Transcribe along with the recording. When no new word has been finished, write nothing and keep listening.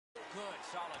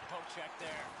solid poke check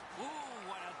there. Ooh,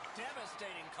 what a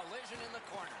devastating collision in the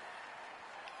corner.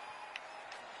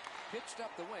 Pitched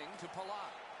up the wing to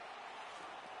Palat.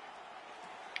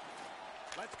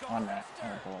 Let's go. On that.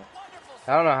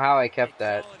 I don't know how I kept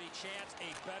that. Chance,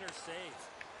 a better save.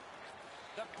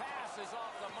 The pass is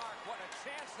off the mark. What a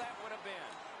chance that would have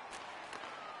been.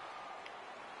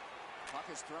 Puck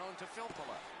is thrown to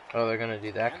Filppula. Oh, they're gonna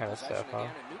do that kind of stuff, huh?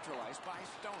 Again and neutralized by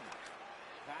Stoner.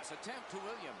 Pass attempt to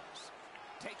Williams.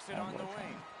 Takes it on the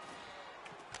wing.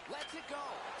 Lets it go.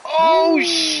 Oh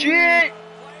shit!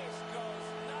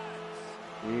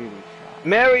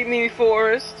 Marry me,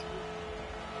 Forrest.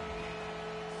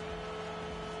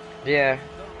 Yeah,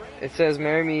 it says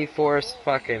marry me, Forrest.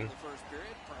 Fucking.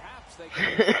 Perhaps they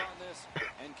can on this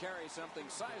and carry something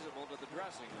sizable to the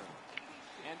dressing room.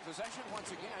 And possession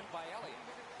once again by Elliott.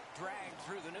 Dragged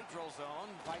through the neutral zone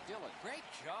by Dillon. Great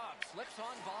job. Slips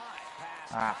on by.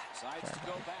 Pass. Decides to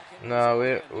go back in.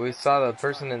 No, we saw the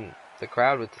person in the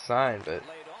crowd with the sign, but.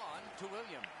 Laid on to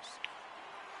Williams.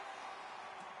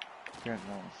 There's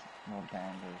no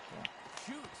bandage.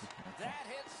 Shoots. That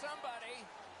hits somebody.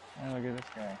 And look at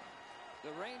this guy.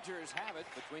 The Rangers have it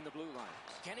between the blue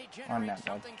lines. Can he generate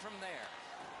something from there?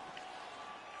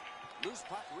 Loose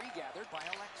puck regathered by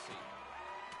Alexei.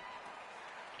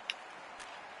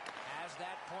 Has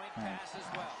that point pass as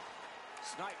well.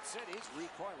 Snipe City's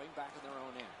recoiling back in their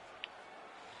own end.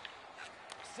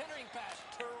 Centering pass.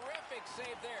 Terrific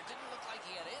save there. Didn't look like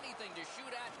he had anything to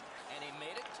shoot at, and he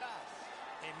made it tough.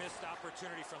 A missed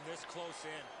opportunity from this close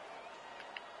in.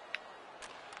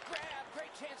 Grab. Great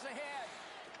chance ahead.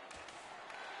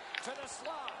 To the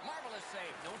slot. Marvelous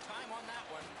save. No time on that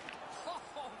one. Oh,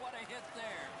 what a hit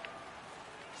there.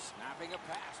 Snapping a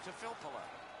pass to Filppula.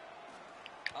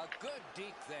 A good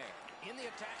deke there. In the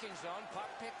attacking zone, puck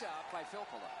picked up by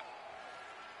Filppula.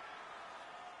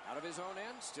 Out of his own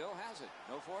end, still has it.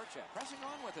 No forecheck. Pressing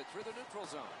on with it through the neutral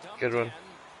zone. Good one.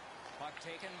 Puck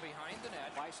taken behind the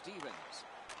net by Stevens.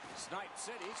 Snipe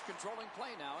City's controlling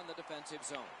play now in the defensive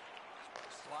zone.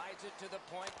 Slides it to the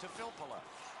point to Filppula.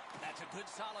 That's a good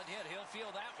solid hit. He'll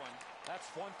feel that one. That's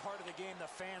one part of the game the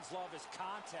fans love is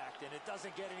contact, and it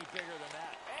doesn't get any bigger than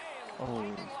that. Hey,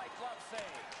 lightning-like glove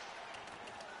save.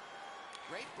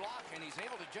 Great block, and he's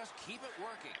able to just keep it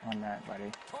working. On that,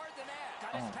 buddy. Toward the net.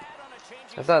 Got his pad on a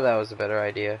changing. I thought that was a better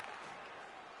idea.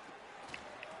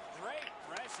 Great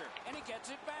pressure, and he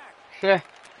gets it back. Yeah.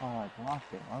 Oh, I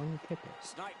blocked it. Why would you kick it?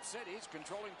 Snipe City's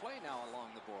controlling play now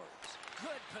along the boards.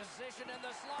 Good position in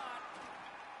the slot.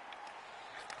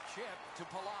 Chip to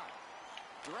Palat.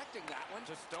 Directing that one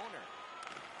to Stoner.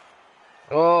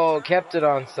 Oh, kept it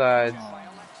on sides. By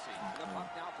Alexei. The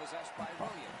puck now possessed by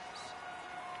Williams.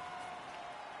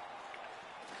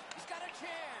 He's got a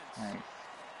chance. Nice.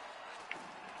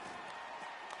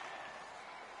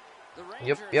 The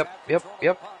Rangers Yep. the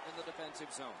puck in the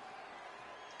defensive zone.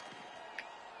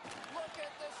 Look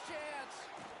at this chance.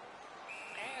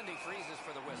 And he freezes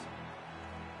for the whistle.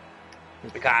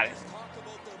 We got it.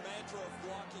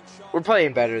 We're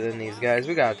playing better than these guys.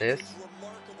 We got this.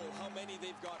 Remarkable how many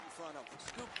they've got in front of them.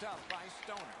 Scooped up by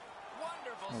Stoner.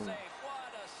 Wonderful save. What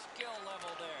a skill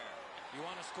level there. You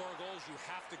want to score goals, you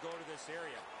have to go to this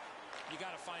area. You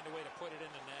got to find a way to put it in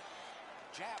the net.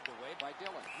 Jabbed away by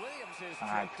Dillon. Williams is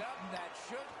tripped up. That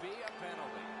should be a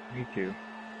penalty. Me too.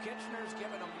 Kitchener's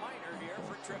given a minor here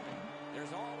for tripping.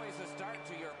 There's always a start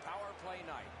to your power play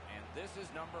night, and this is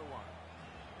number one.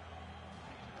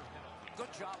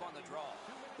 Good job on the draw.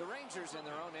 The Rangers in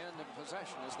their own end of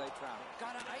possession as they travel.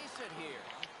 Got to ice it here.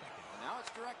 And now it's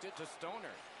directed to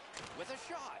Stoner with a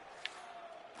shot.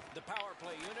 The power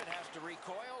play unit has to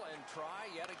recoil and try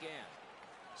yet again.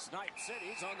 Snipe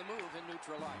City's on the move in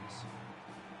neutral ice.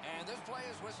 And this play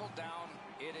is whistled down.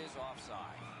 It is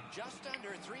offside. Just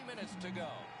under 3 minutes to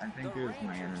go. I think the it was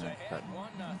my Rangers internet ahead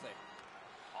button.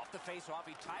 1-0. Off the face-off,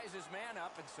 he ties his man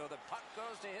up, and so the puck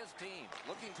goes to his team.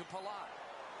 Looking to Palat.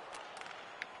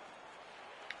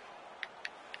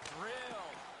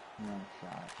 Drilled. No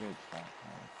shot. Good shot.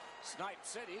 Snipe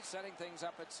City setting things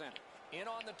up at center. In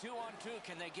on the 2-on-2.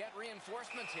 Can they get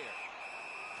reinforcements here?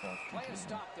 Play is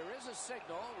stopped. There is a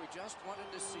signal. We just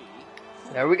wanted to see.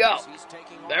 There we go.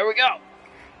 There we go.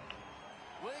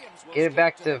 Get it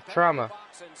back to trauma.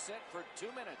 And sit for 2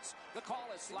 minutes. The call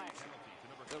is slashing.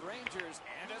 The Rangers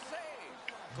and a save.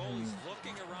 Goalie's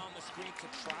looking around the screen to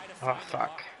try to find the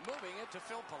puck. Moving it to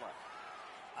Filppula.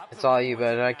 It's all you,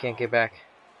 but I can't get back.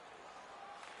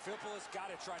 Filppula's got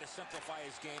to try to simplify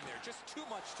his game there. Just too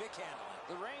much stick handling.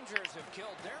 The Rangers have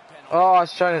killed their penalty. Oh, I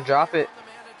was trying to drop it.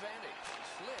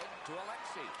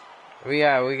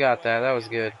 Yeah, we got that. That was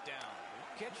good.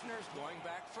 Kitchener's going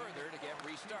back further to get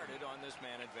restarted on this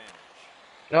man advantage.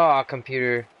 Oh,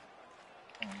 computer.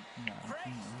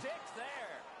 Great stick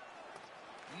there.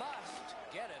 Must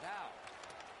get it out.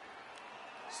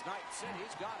 Snipe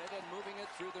City's got it and moving it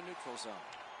through the neutral zone.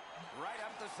 Right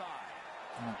up the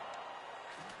side.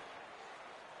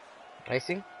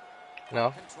 Icing?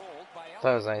 No. Controlled by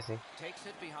Thought it was icing. Takes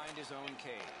it behind his own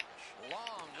cage.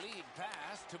 Long lead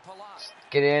pass to Palat.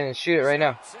 Get in and shoot it right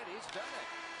now. City's done it.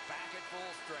 Back at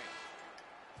full strength.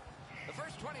 The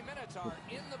first 20 minutes are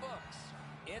in the books.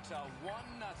 It's a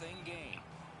 1-0 game.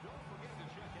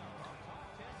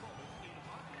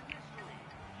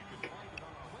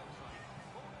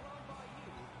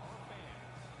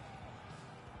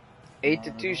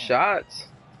 8-2 shots.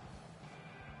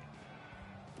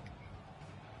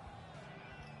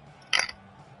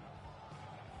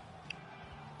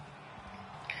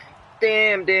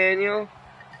 Damn, Daniel.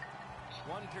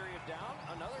 One period down,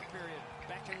 another period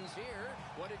beckons here.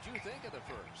 What did you think of the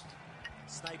first?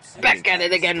 Back at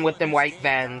it again with them white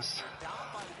vans. Down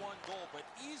by 1 goal, but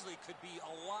easily could be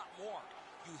a lot more.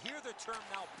 You hear the term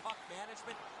now, puck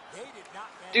management. They did not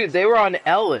manage. Dude, they were on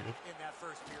Ellen. In that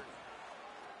first period.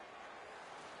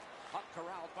 Puck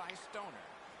corralled by Stoner.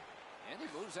 And he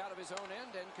moves out of his own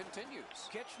end and continues.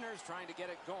 Kitchener's trying to get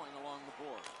it going along the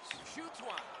boards. Shoots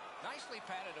one. Nicely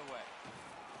patted away.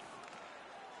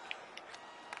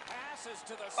 Passes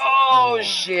to the... Oh,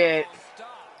 shit.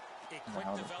 Stop. A quick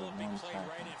developing play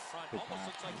right in front. Almost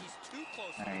looks like he's too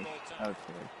close to the goaltender.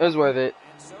 It was worth it.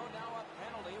 And so now a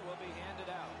penalty will be handed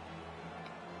out.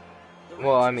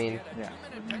 Well, I mean, yeah.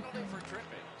 2-minute penalty for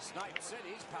tripping. Snipe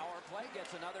City's power play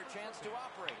gets another chance to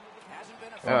operate. Hasn't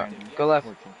been effective yet. Go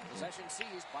left. Possession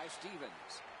seized by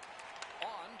Stevens.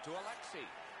 On to Alexei.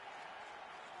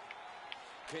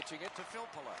 Pitching it to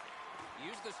Filppula.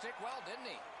 Used the stick well, didn't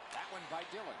he? That one by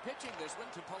Dillon. Pitching this one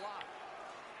to Palat.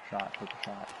 Take a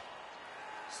shot.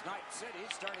 Snipe City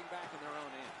starting back in their own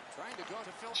end. Trying to go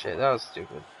to Filppula. Shit, that was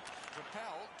stupid.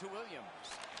 Propelled to Williams.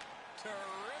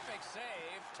 Terrific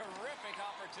save. Terrific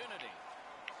opportunity.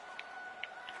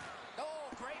 Oh,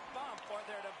 great bump, or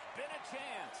there'd have been a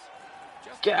chance.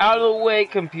 Just Get out of the way,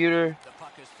 computer. The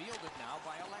puck is fielded now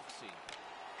by Alexei.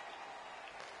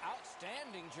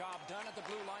 Outstanding job done at the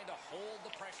blue line to hold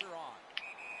the pressure on.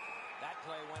 That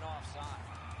play went offside.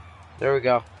 There we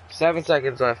go. 7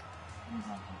 seconds left.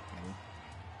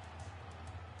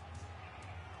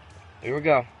 Here we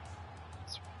go.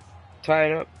 Let's tie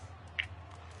it up.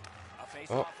 A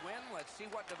face-off win. Let's see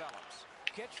what develops.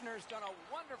 Kitchener's done a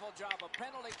wonderful job of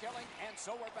penalty killing, and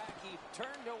so we're back. He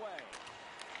turned away.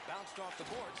 Bounced off the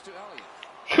boards to Elliott.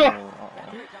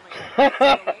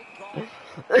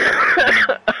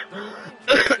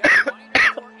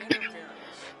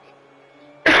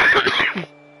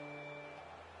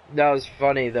 That was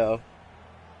funny, though.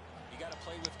 You got to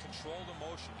play with controlled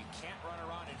emotion. You can't run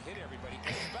around and hit everybody,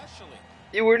 especially.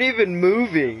 You weren't even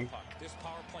moving. This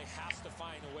power play has to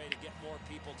find a way to get more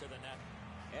people to the net.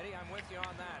 Eddie, I'm with you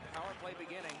on that. Power play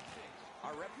beginning.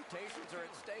 Our reputations are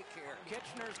at stake here.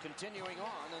 Kitchener's continuing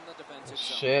on in the defensive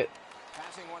zone. Shit.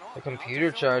 Passing one off. The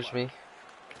computer charged me.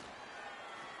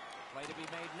 Play to be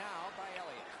made now by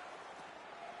Elliott.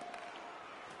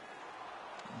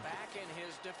 Back in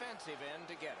his defensive end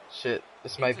to get it. Shit,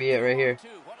 this might be it right here.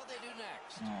 What do they do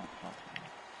next?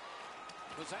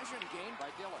 Possession gained by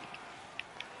Dillon.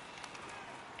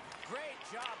 Great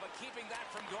job of keeping that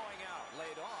from going out.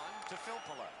 Laid on to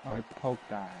Filppula. Oh, he poked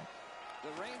that.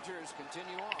 The Rangers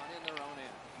continue on in their own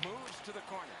end. Moves to the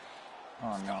corner.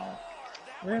 Oh no.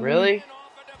 Really?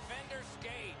 Off a defender's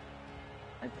skate.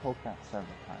 I poked that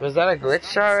several times. Was that a glitch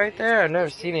shot right there? I've never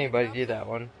seen anybody do that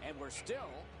one. And we're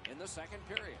still in the second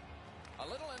period. A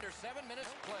little under 7 minutes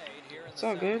played here in It's the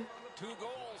all good. 2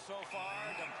 goals so far.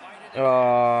 Divided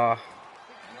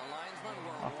and the linesmen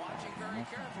were watching very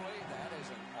carefully. That is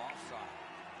an offside.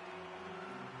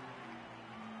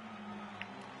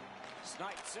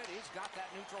 Snipe City's got that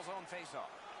neutral zone faceoff.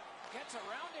 Gets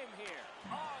around him here.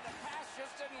 Oh, the pass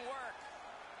just didn't work.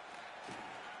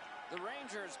 The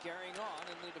Rangers carrying on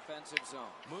in the defensive zone.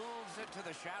 Moves it to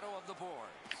the shadow of the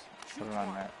boards. Put it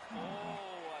on that.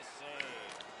 Oh, a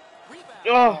save. Rebound.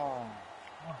 Oh!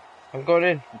 I'm going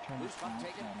in. Loose puck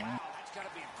taken. Wow, that's got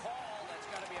to be a call. That's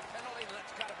got to be a penalty.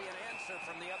 That's got to be an answer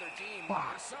from the other team.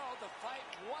 And so the fight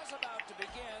was about to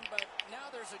begin, but now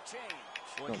there's a change.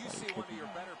 When you see one of your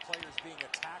better players being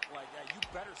attacked like that, you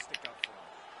better stick up for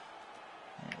him.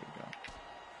 There you go.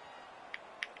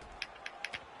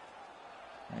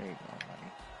 There you go,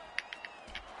 buddy.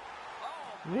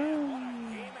 Oh, man, what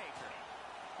a haymaker.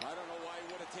 I don't know why he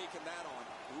would have taken that on.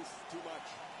 Oof, too much.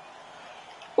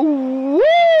 Woo!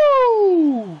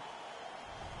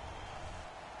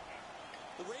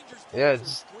 The Rangers Yeah,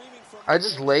 it's, I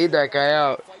just laid that guy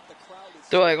out.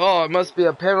 They're like, oh, it must be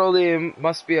a penalty, it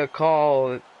must be a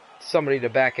call, somebody to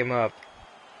back him up.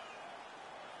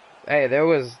 Hey, there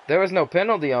was no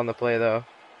penalty on the play though.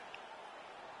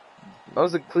 That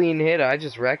was a clean hit. I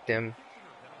just wrecked him.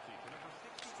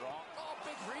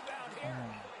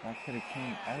 That could have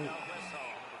came out.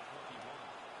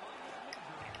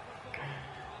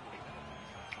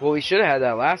 Well, we should have had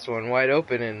that last one wide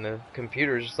open, and the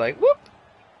computer's just like, whoop.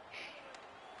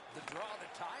 The draw, the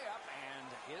tie up,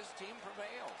 and his team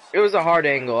prevails. It was a hard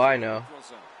angle, I know. Lets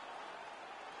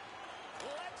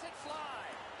it fly.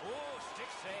 Oh, stick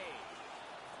save.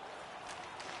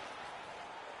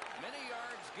 Many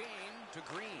yards gained to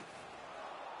Green.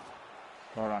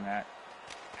 Throw it on that.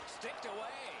 Sticked away.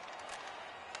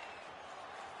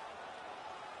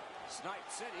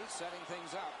 Snipe City setting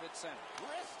things up at center.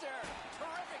 Wrister.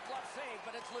 Terrific glove save,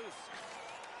 but it's loose.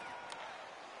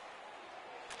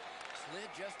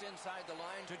 Slid just inside the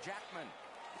line to Jackman.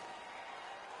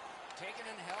 Taken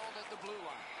and held at the blue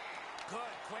line.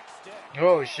 Good, quick stick.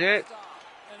 Oh, shit.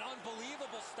 An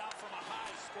unbelievable stop from a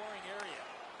high-scoring area.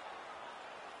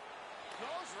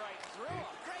 Goes right through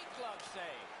him. Great glove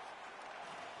save.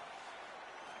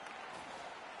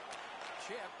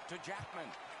 Chip to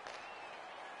Jackman.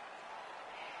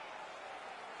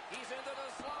 He's into the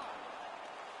slot.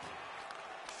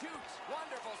 Shoots.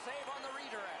 Wonderful save on the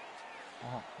redirect.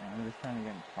 Oh, man, I'm just trying to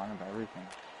get in front of everything.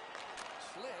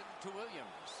 Slid to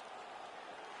Williams.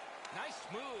 Nice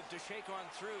move to shake on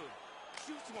through.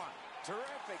 Shoots one.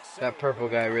 Terrific save. That purple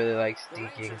guy really likes The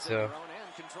deking, Rangers in so. their own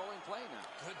end, controlling play now.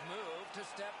 Good move to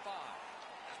step by.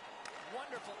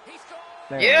 Wonderful. He scores.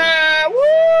 There Yeah!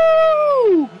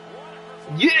 Woo!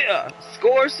 Yeah!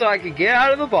 Score so I could get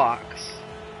out of the box.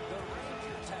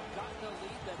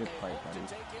 Good fight, buddy.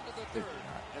 Good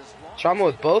shot. Trauma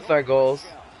with both our goals.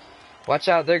 Watch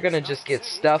out, they're gonna just get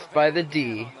stuffed by the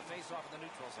D.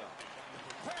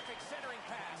 Perfect centering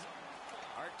pass.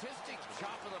 Artistic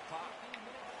chop of the puck.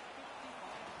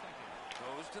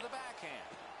 Goes to the backhand.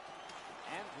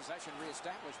 And possession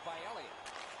reestablished by Elliott.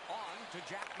 On to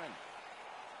Jackman.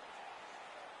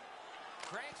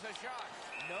 Cranks a shot.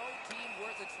 No team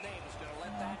worth its name is going to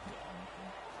let that go.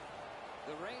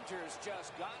 The Rangers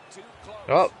just got too close.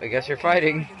 Oh, I guess you're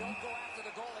fighting. You don't go after the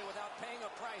goalie without paying a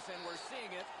price, and we're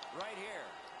seeing it right here.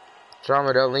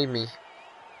 Trauma, don't leave me.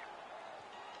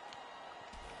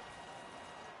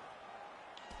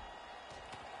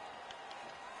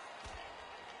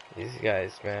 These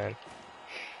guys, man.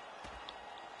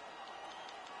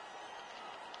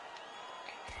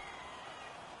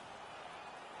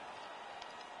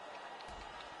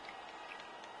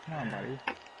 Come on, buddy.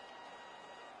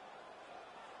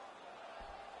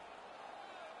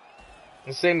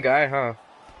 The same guy, huh? And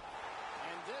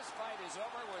this fight is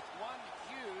over with one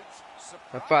huge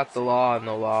surprise. I fought the law and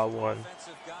the law won.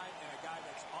 Offensive guy and a guy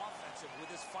that's offensive with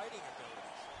his fighting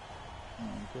abilities.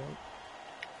 Good.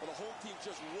 Well, the whole team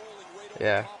just rolling right over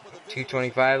Yeah. top of the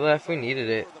 2:25 left. We needed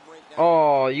it.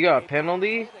 Oh, you got a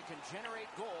penalty? That can generate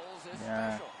goals is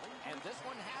Yeah. special. And this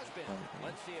one has been.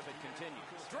 Let's see if it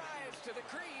continues. Drives to the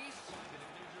crease.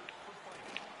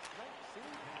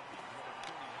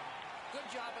 Good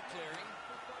job of clearing.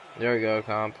 There we go,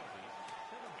 comp.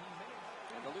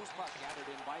 And the loose puck gathered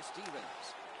in by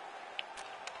Stevens.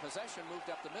 Possession moved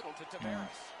up the middle to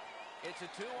Tavares. It's a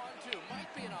 2-on-2.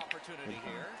 Might be an opportunity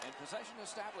here. And possession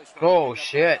established. Oh,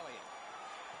 shit.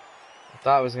 I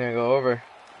thought it was going to go over.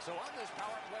 So on this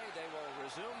power play, they will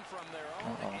resume from their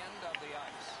own end of the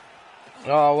ice.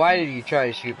 Oh, why did you try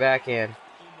to shoot backhand?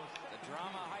 The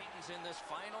drama heightens in this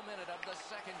final minute of the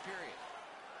second period.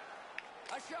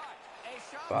 A shot. A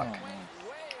shot Fuck. that went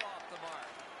way off the mark.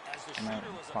 As the I'm at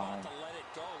shooter was about 5. to let it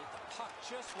go, the puck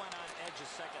just went on edge a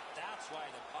second. That's why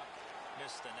the puck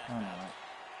missed the net. Oh, no.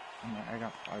 I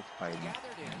got 5 fighting.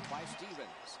 Gathered in by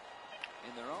Stevens.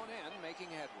 In their own end, making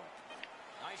headway.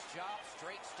 Nice job.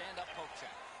 Straight stand-up poke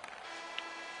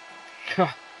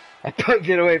check. I poked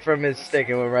it away from his stick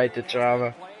and went right to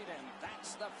Trauma. Played, and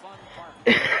that's the fun part.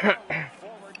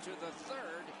 Forward to the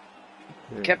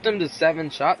third. Kept him to 7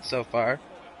 shots so far.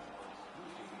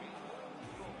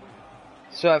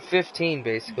 So at 15,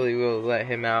 basically, we'll let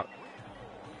him out.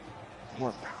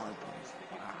 More power plays.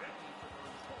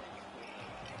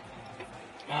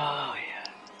 Oh, yeah.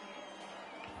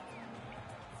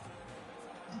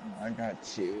 I got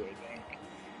 2, I think.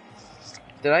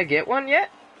 Did I get one yet?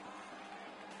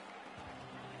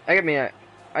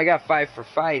 I got 5 for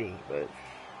fighting, but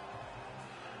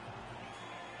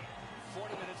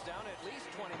 40 minutes down, at least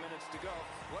 20 minutes to go.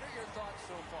 What are your thoughts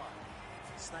so far?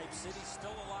 Snipe City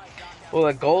still alive, Doc. well,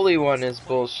 the goalie one is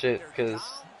bullshit because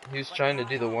he was trying to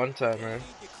do the one-timer. They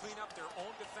need to clean up their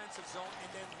defensive zone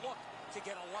and then look to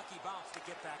get a lucky bounce to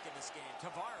get back in this game.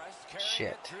 Tavares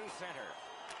carrying it through center.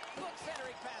 Look,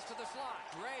 centering pass to the slot.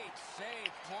 Great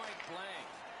save, point blank.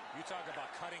 You talk about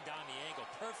cutting down the angle.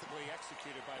 Perfectly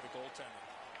executed by the goaltender.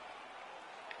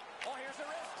 Oh, here's a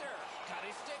wrister. Got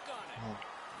his stick on it.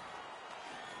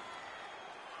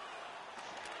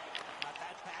 Got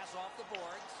that pass off the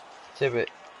boards. Tip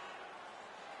it.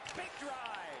 Big drive.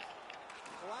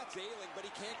 Well, that's ailing, but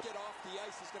he can't get off the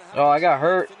ice. He's going to have Oh, to I got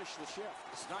hurt. finish the shift.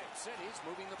 Snipe City's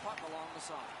moving the puck along the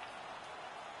side.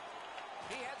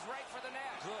 He heads right for the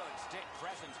net. Good stick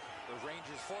presence. The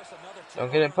Rangers force another.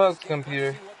 Don't get it poked,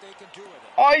 computer. See what they can do with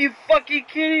it. Are you fucking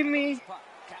kidding me? Puck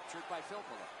captured by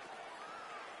Filppula.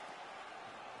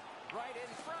 Right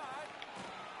in front.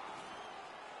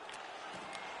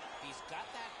 He's got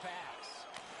that pass.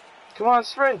 Come on,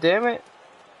 sprint, damn it.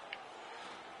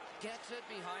 Gets it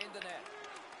behind the net.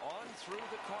 On through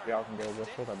the corner. Y'all can get a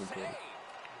whistle, that'd be Stick good.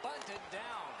 save. Bunted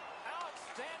down.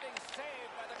 Outstanding save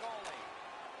by the goalie.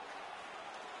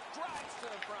 Drives to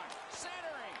the front.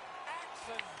 Centering.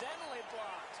 Accidentally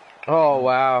blocked. Oh,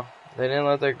 wow. They didn't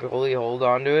let their goalie hold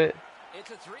on to it. It's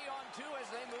a 3-on-2 as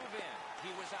they move in. He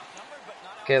was outnumbered, but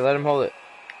not Okay, let him hold it.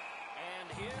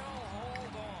 And he'll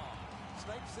hold on.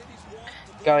 Snipe City's want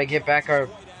to bring Gotta get back our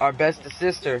right best out.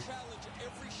 assister. They challenge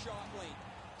every shot lane.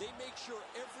 They make sure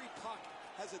every puck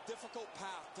has a difficult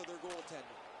path to their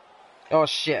goaltender. Oh,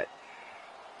 shit.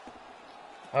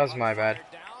 That was my bad.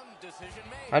 Down, decision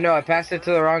made. I know, I passed it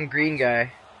to the wrong green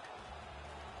guy.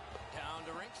 Down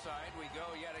to ringside we go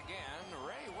yet again.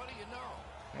 Ray, what do you know?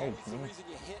 Hey, Always the reason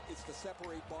you hit is to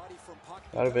separate body from puck.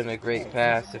 That'd have been a great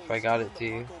pass if I got it to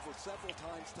you. Over several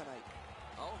times tonight.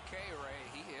 Okay, Ray,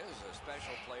 he is a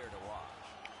special player to watch.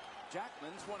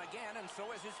 Jackman's won again, and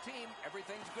so is his team.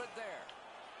 Everything's good there.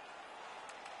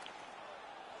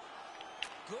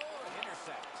 Good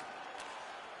intercept.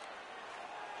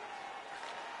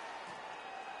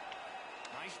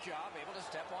 Nice job, able to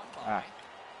step on by.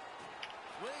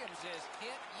 Williams is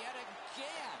hit yet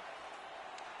again.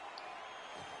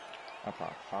 That's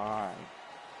a 5.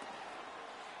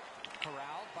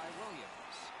 Corralled by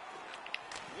Williams.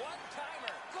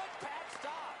 One-timer. Good pad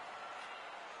stop.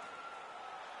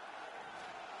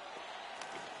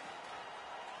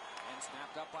 And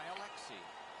snapped up by Alexi.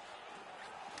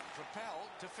 Propelled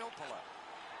to Filppula.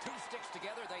 Two sticks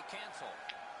together, they cancel.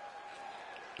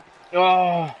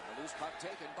 Oh, The loose puck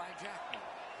taken by Jackman.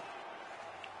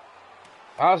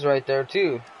 I was right there,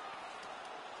 too.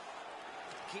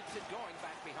 Keeps it going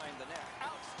back behind the net.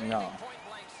 Outstanding No.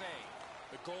 point-blank save.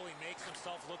 The goalie makes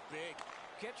himself look big.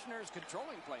 Kitchener's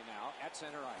controlling play now at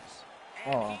center ice.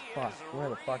 Oh, fuck. Where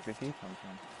the fuck did he come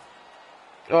from?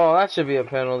 Oh, that should be a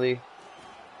penalty.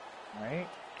 Right?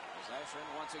 Possession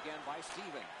once again by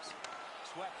Stevens.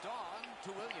 Swept on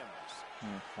to Williams.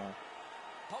 Oh, fuck.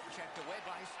 Poke checked away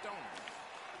by Stoner.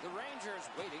 The Rangers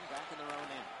waiting back in their own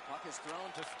end. Puck is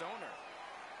thrown to Stoner.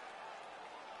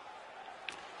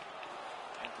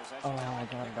 And possession Oh, now I on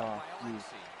the got it pickup off. by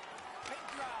Alexi. Big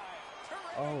drive.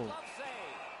 Terrific Oh. glove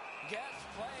save. Gets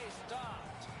play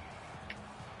stopped.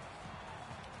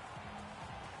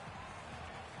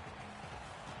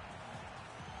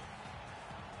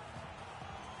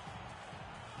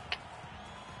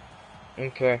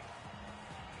 Okay.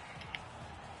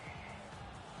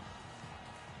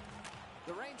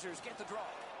 The Rangers get the draw.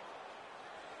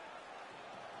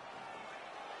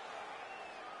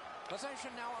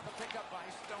 Possession now on the pickup by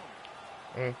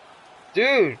Stoner.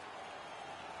 Dude,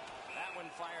 That one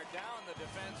fired down. The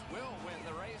defense will win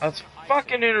the race. that's Icing.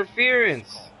 fucking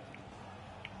interference.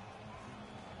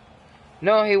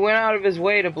 No, he went out of his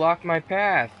way to block my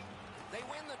path. They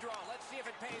win the draw. Let's see if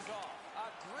it pays off. A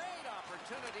great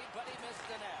opportunity, but he missed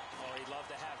the net. Oh, he'd love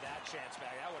to have that chance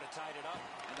back. That would have tied it up.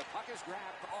 And the puck is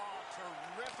grabbed. Oh,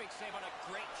 terrific save on a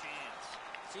great chance.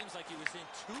 Seems like he was in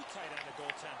too tight on the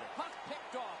goaltender. Puck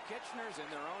picked off. Kitchener's in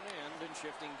their own end and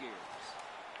shifting gears.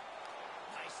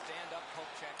 Nice stand-up poke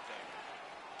check there.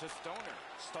 To Stoner.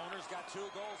 Stoner's got 2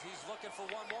 goals. He's looking for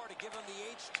one more to give him the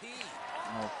HT.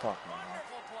 Oh, fuck, man.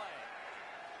 Wonderful play.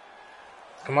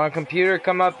 Come on, computer,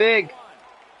 come up big.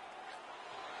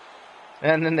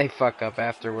 And then they fuck up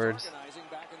afterwards. Organizing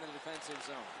back in the defensive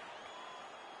zone.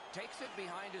 Takes it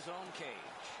behind his own cage.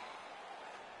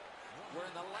 We're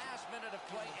in the last minute of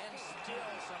play, and still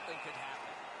something could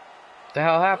happen. What the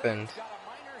hell happened? Got a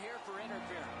minor here for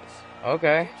interference.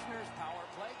 Okay. Kitchener's power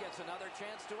play gets another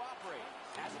chance to operate.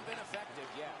 Hasn't been effective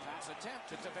yet. Pass attempt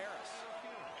to Tavares.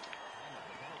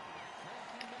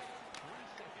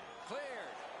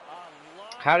 Cleared.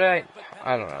 How did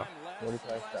I don't know.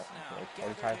 45 seconds. Like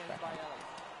 45 seconds.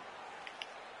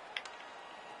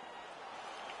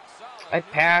 solid I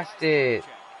passed it. check.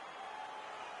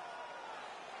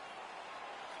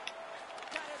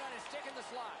 Got it on his stick in the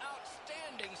slot.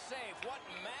 Outstanding save. What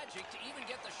magic to even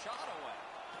get the shot away.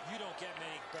 You don't get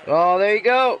many better. Oh, there you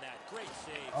go. than that. Great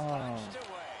save. Punched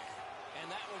away. And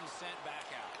that one's sent back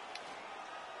out.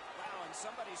 Wow, and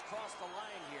somebody's crossed the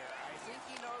line here. I think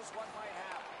he knows what might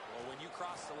happen. Well, when you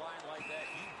cross the line like that,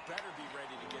 you better be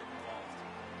ready to get involved.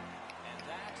 And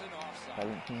that's an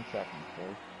offside. 17 seconds,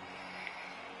 boys.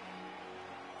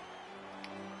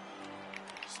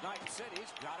 Snipe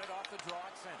City's got it off the draw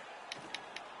at center.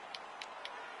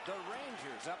 The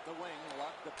Rangers up the wing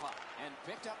lugged the puck and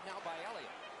picked up now by Elliott.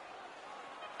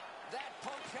 That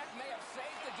poke check may have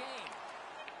saved the game.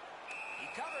 He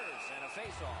covers and a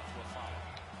face-off will follow.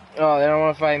 Oh, they don't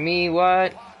want to fight me.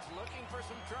 What? Hawks looking for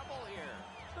some trouble here.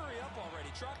 Hurry up already.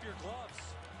 Drop your gloves.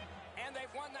 And they've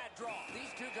won that draw.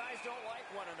 These two guys don't like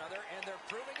one another, and they're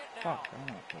proving it now. Fuck, I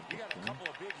don't know. You got a couple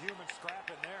of big humans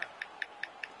scrapping there.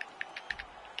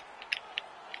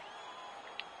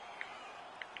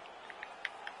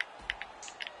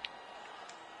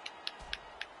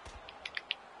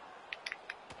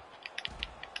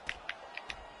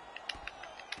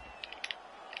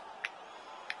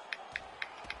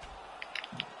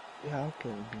 Yeah, okay.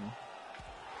 Oh,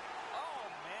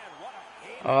 man, what a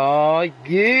hit. Oh,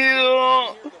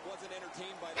 yeah. That wasn't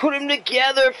entertained by Put him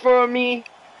together for me.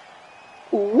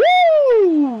 Woo!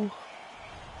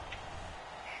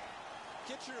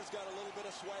 Kitchener's got a little bit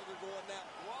of swagger going now.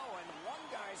 Whoa, and one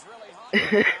guy's really hot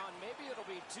right now, and maybe it'll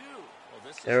be two. Well,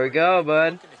 this is There we where go, you're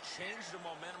bud. looking to change the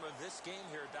momentum of this game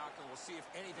here, Doc, and we'll see if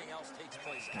anything else takes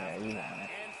place Yeah, after you that. want it.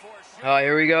 And for sure. Oh,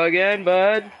 here we go again,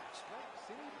 bud.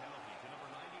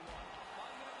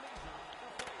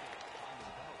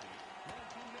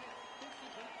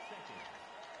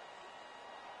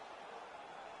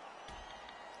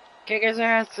 Kick his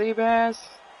ass, Seabass.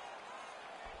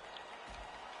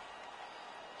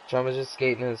 Chama's just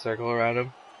skating in a circle around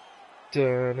him.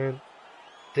 Dun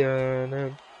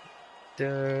dun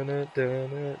dun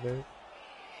dun.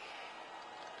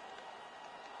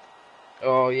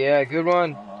 Oh yeah, good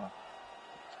one.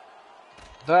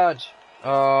 Dodge. Oh.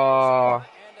 All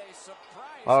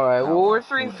right. Well, we're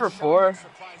 3 for 4.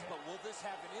 Surprise, but will this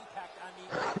have an impact on the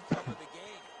outcome of the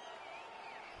game?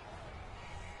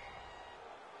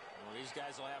 Well, these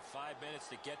guys will have 5 minutes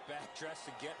to get back dressed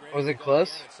and get ready. Was to it go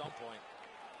close? again at some point.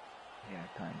 Yeah,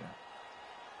 kinda.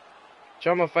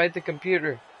 Chama, fight the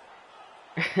computer.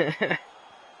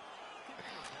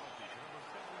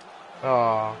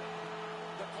 Oh.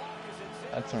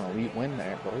 That's an elite win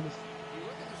there, boys.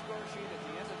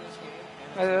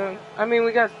 I mean,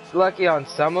 we got lucky on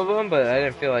some of them, but I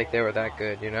didn't feel like they were that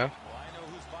good, you know? Well, I know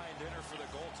who's buying dinner for the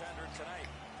goaltender tonight.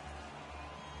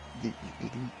 The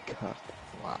Elite Cup.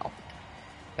 Wow.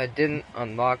 I didn't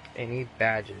unlock any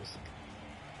badges.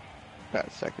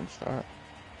 That second star.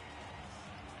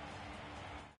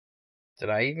 Did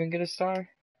I even get a star?